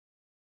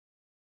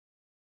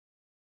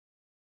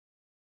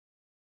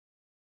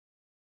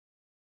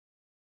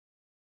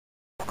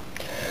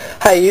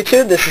Hi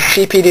YouTube, this is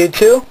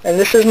CPDude2, and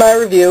this is my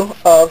review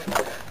of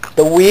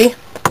the WE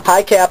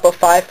Hi Capa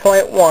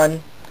 5.1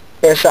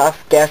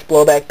 airsoft gas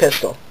blowback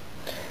pistol.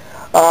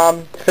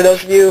 For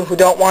those of you who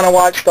don't want to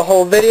watch the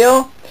whole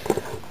video,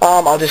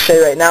 I'll just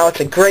say right now it's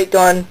a great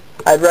gun.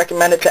 I'd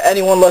recommend it to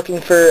anyone looking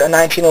for a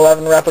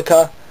 1911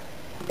 replica,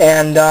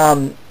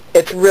 and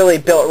it's really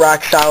built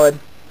rock solid.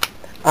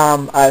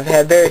 I've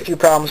had very few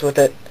problems with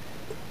it,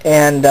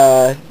 and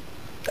I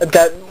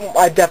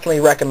definitely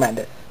recommend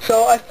it.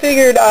 So I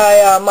figured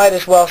I might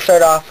as well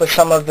start off with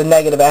some of the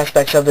negative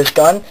aspects of this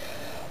gun.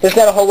 There's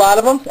not a whole lot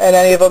of them, and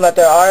any of them that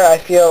there are I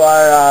feel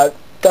are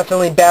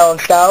definitely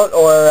balanced out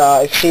or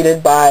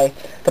exceeded by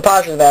the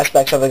positive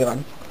aspects of the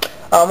gun.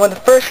 One of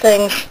the first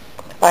things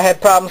I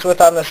had problems with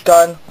on this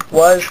gun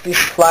was the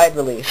slide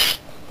release.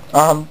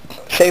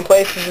 Same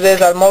place as it is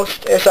on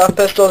most airsoft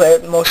pistols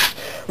and most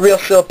real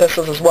steel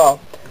pistols as well.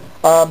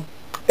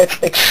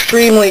 It's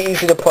extremely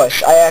easy to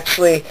push. I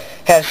actually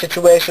had a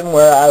situation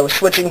where I was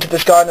switching to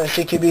this gun in a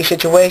CQB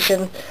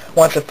situation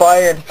once a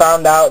fire and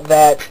found out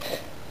that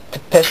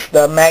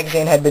the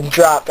magazine had been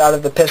dropped out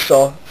of the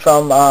pistol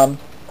from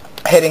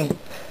hitting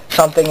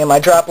something in my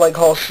drop leg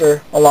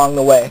holster along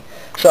the way.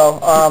 So,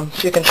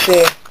 as you can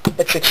see,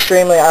 it's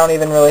extremely, I don't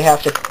even really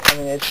have to, I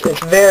mean, it's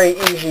very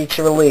easy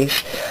to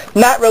release.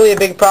 Not really a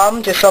big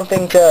problem, just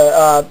something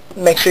to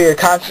make sure you're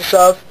conscious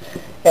of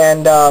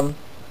and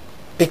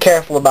be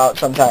careful about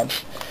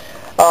sometimes.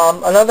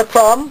 Another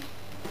problem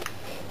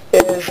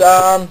is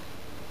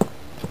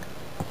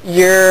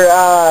your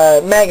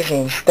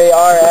magazines. They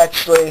are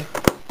actually,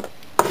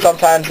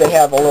 sometimes they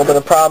have a little bit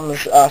of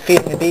problems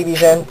feeding the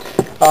BBs in.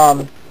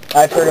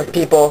 I've heard of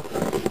people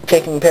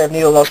taking a pair of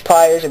needle nose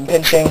pliers and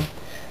pinching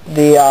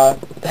the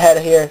head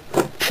here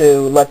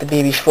to let the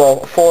BBs flow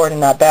forward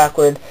and not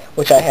backward,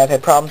 which I have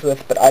had problems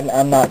with, but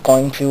I'm not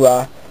going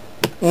to,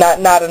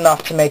 not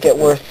enough to make it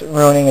worth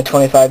ruining a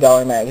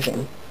 $25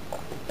 magazine.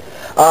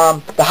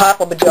 The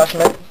hop-up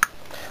adjustment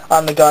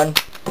on the gun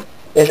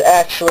is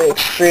actually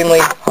extremely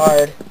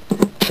hard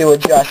to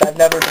adjust. I've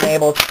never been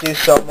able to do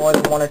so more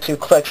than one or two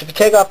clicks. If you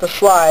take off the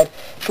slide,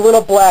 it's a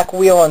little black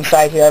wheel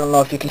inside here. I don't know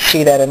if you can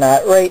see that or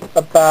not. Right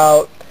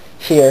about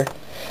here.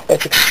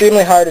 It's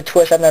extremely hard to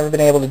twist. I've never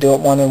been able to do it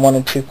more than one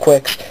or two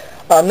clicks.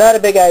 Not a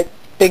big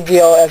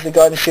deal, as the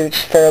gun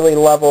shoots fairly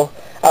level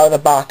out of the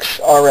box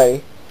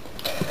already.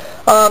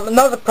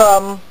 Another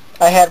problem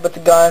I had with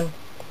the gun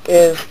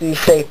is the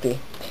safety.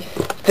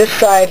 This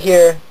side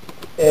here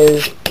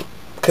is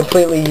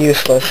completely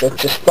useless. It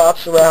just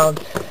flops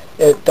around.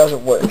 It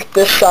doesn't work.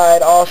 This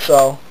side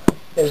also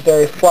is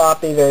very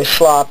floppy, very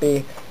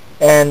sloppy,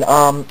 and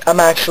I'm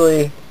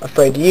actually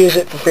afraid to use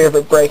it for fear of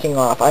it breaking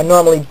off. I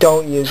normally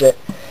don't use it,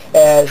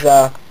 as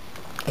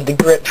the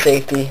grip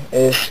safety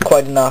is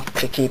quite enough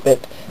to keep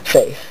it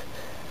safe.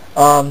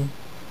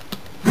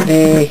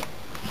 The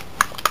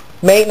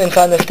maintenance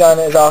on this gun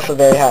is also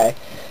very high.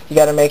 You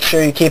got to make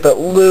sure you keep it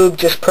lubed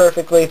just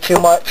perfectly. Too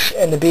much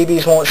and the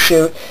BBs won't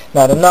shoot.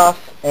 Not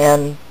enough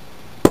and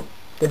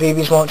the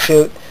BBs won't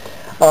shoot.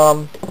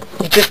 You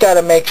just got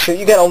to make sure,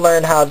 you got to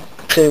learn how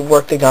to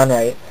work the gun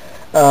right.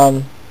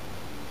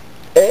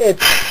 It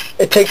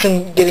takes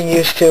some getting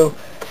used to,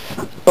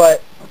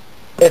 but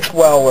it's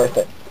well worth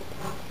it.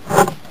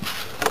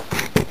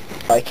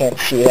 I can't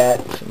see that,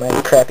 it's my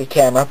crappy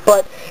camera,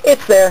 but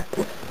it's there.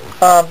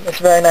 It's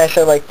very nice,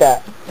 I like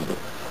that.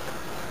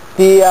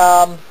 The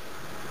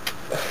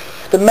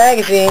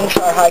magazines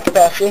are high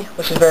capacity,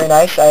 which is very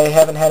nice. I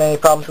haven't had any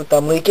problems with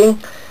them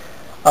leaking.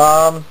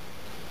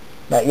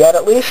 Not yet,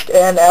 at least.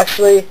 And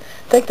actually, I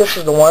think this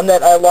is the one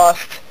that I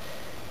lost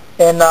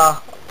in, I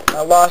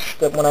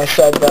lost it when I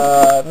said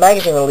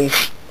magazine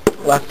release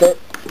left it.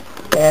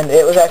 And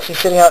it was actually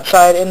sitting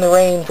outside in the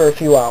rain for a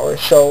few hours,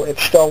 so it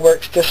still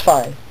works just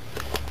fine.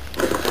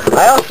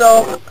 I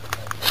also,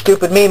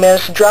 stupid me,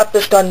 managed to drop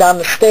this gun down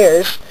the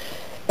stairs.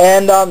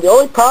 And the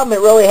only problem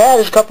it really had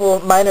is a couple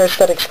of minor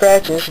aesthetic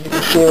scratches. If you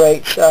can see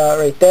right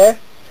there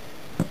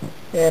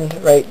and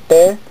right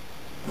there.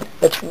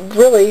 That's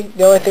really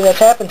the only thing that's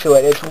happened to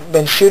it. It's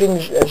been shooting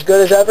as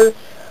good as ever.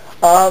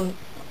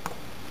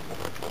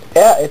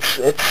 Yeah,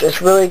 it's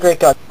really a great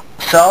gun.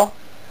 So,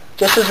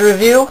 just as a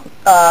review,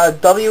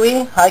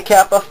 WE Hi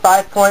Capa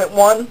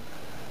 5.1,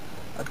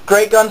 a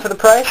great gun for the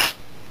price.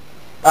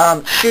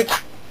 Shoots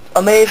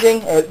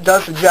amazing. It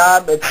does the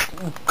job. It's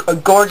a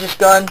gorgeous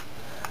gun.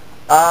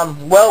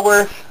 Well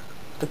worth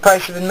the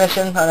price of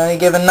admission on any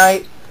given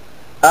night.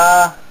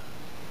 Buy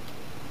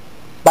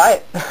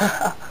it.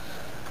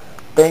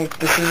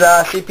 This is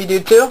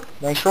CPDude2.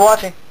 Thanks for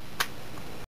watching.